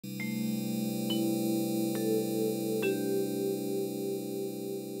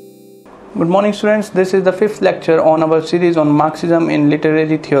Good morning students, this is the fifth lecture on our series on Marxism in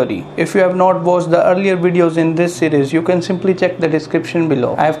literary theory. If you have not watched the earlier videos in this series, you can simply check the description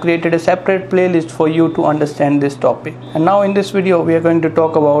below. I have created a separate playlist for you to understand this topic. And now in this video we are going to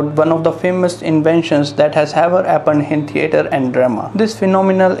talk about one of the famous inventions that has ever happened in theatre and drama. This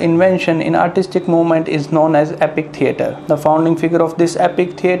phenomenal invention in artistic movement is known as epic theatre. The founding figure of this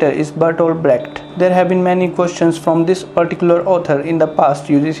epic theatre is Bertolt Brecht. There have been many questions from this particular author in the past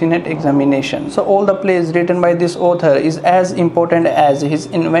UGC-NET examination. So all the plays written by this author is as important as his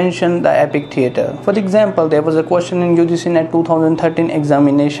invention, the epic theatre. For example, there was a question in UGC-NET 2013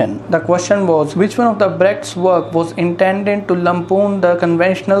 examination. The question was, which one of the Brecht's work was intended to lampoon the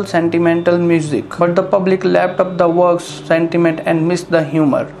conventional sentimental music, but the public lapped up the work's sentiment and missed the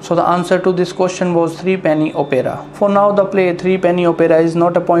humor? So the answer to this question was Threepenny Opera. For now, the play Threepenny Opera is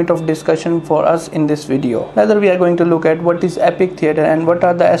not a point of discussion for us in this video. Rather, we are going to look at what is epic theatre and what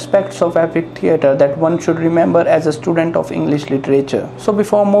are the aspects of epic theatre that one should remember as a student of English literature. So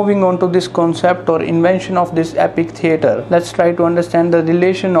before moving on to this concept or invention of this epic theatre, let's try to understand the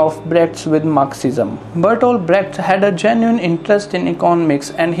relation of Brecht with Marxism. Bertolt Brecht had a genuine interest in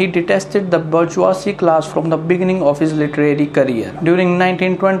economics and he detested the bourgeoisie class from the beginning of his literary career. During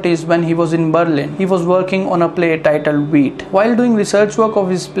 1920s, when he was in Berlin, he was working on a play titled Wheat. While doing research work of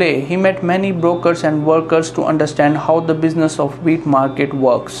his play, he met many brokers and workers to understand how the business of wheat market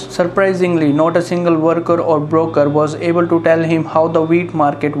works. Surprisingly, not a single worker or broker was able to tell him how the wheat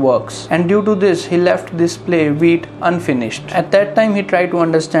market works, and due to this he left this play Wheat unfinished. At that time he tried to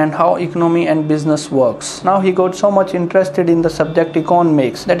understand how economy and business works. Now he got so much interested in the subject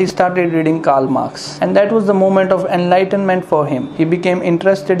economics that he started reading Karl Marx, and that was the moment of enlightenment for him. He became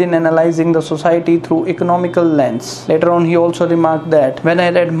interested in analyzing the society through economical lens. Later on he also remarked that when I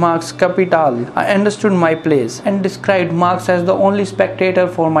read Marx's Capital, I understood my place and described Marx as the only spectator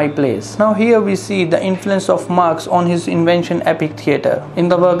for my place. Now here we see the influence of Marx on his invention epic theatre. In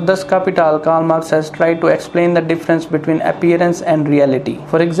the work Thus Capital, Karl Marx has tried to explain the difference between appearance and reality.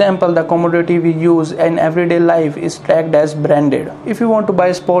 For example, the commodity we use in everyday life is tagged as branded. If you want to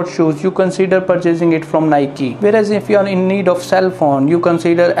buy sports shoes, you consider purchasing it from Nike. Whereas if you are in need of cell phone, you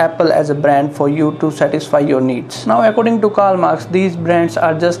consider Apple as a brand for you to satisfy your needs. Now according to Karl Marx, these brands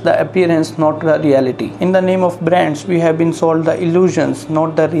are just the appearance, not the reality. In the name of brands, we have been sold the illusions,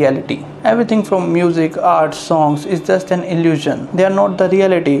 not the reality. Everything from music, art, songs is just an illusion. They are not the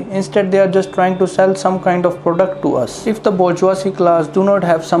reality. Instead, they are just trying to sell some kind of product to us. If the bourgeoisie class do not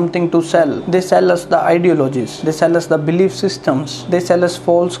have something to sell, they sell us the ideologies, they sell us the belief systems, they sell us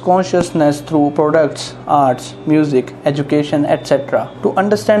false consciousness through products, arts, music, education, etc. To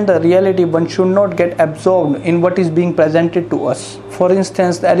understand the reality, one should not get absorbed in what is being presented to us. For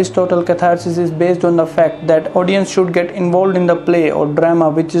instance, the Aristotle catharsis is based on the fact that audience should get involved in the play or drama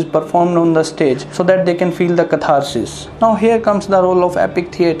which is performed on the stage so that they can feel the catharsis. Now here comes the role of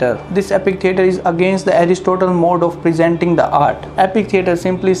epic theatre. This epic theatre is against the Aristotle mode of presenting the art. Epic theatre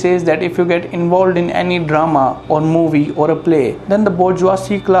simply says that if you get involved in any drama or movie or a play, then the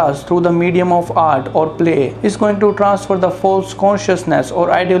bourgeoisie class through the medium of art or play is going to transfer the false consciousness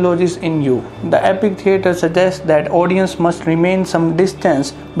or ideologies in you. The epic theatre suggests that audience must remain some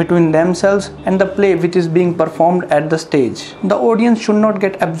distance between themselves and the play which is being performed at the stage. The audience should not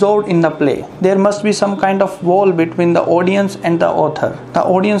get absorbed in the play. There must be some kind of wall between the audience and the author. The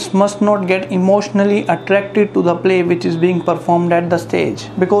audience must not get emotionally attracted to the play which is being performed at the stage,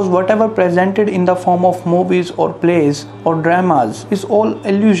 because whatever presented in the form of movies or plays or dramas is all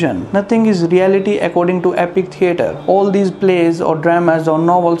illusion. Nothing is reality according to epic theatre. All these plays or dramas or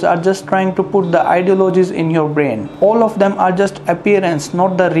novels are just trying to put the ideologies in your brain. All of them are just appearance,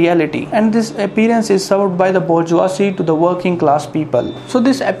 not the reality, and this appearance is served by the bourgeoisie to the working class people. So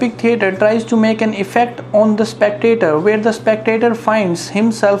this epic theatre tries to make an effect on the spectator where the spectator finds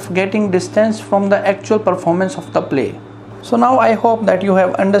himself getting distanced from the actual performance of the play. So now I hope that you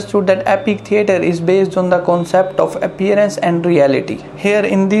have understood that epic theatre is based on the concept of appearance and reality. Here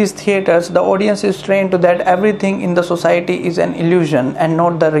in these theatres, the audience is trained to that everything in the society is an illusion and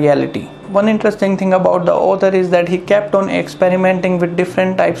not the reality. One interesting thing about the author is that he kept on experimenting with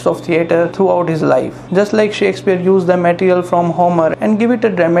different types of theatre throughout his life. Just like Shakespeare used the material from Homer and give it a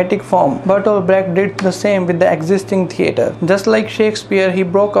dramatic form, Bertolt Brecht did the same with the existing theatre. Just like Shakespeare, he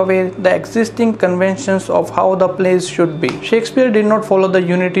broke away the existing conventions of how the plays should be. Shakespeare did not follow the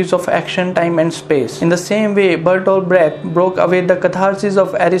unities of action, time and space. In the same way, Bertolt Brecht broke away the catharsis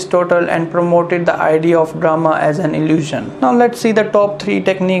of Aristotle and promoted the idea of drama as an illusion. Now let's see the top 3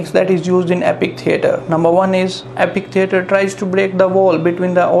 techniques that is used used in epic theater. Number one is epic theater tries to break the wall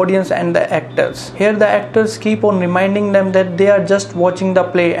between the audience and the actors. Here the actors keep on reminding them that they are just watching the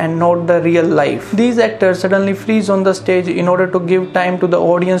play and not the real life. These actors suddenly freeze on the stage in order to give time to the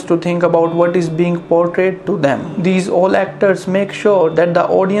audience to think about what is being portrayed to them. These all actors make sure that the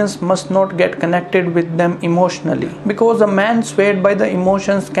audience must not get connected with them emotionally, because a man swayed by the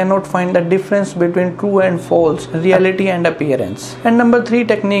emotions cannot find the difference between true and false, reality and appearance. And number three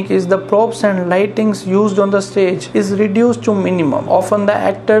technique is the props and lightings used on the stage is reduced to minimum. Often the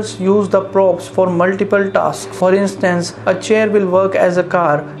actors use the props for multiple tasks. For instance, a chair will work as a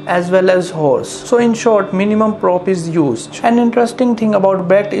car as well as horse. So in short, minimum prop is used. An interesting thing about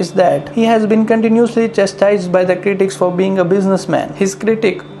Brecht is that he has been continuously chastised by the critics for being a businessman. His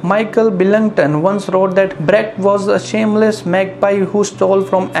critic Michael Billington once wrote that Brecht was a shameless magpie who stole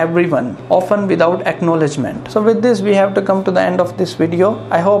from everyone, often without acknowledgement. So with this, we have to come to the end of this video.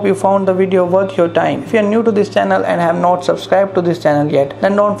 I hope you found the video worth your time. If you are new to this channel and have not subscribed to this channel yet,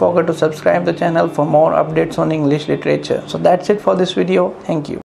 then don't forget to subscribe the channel for more updates on English literature. So that's it for this video. Thank you.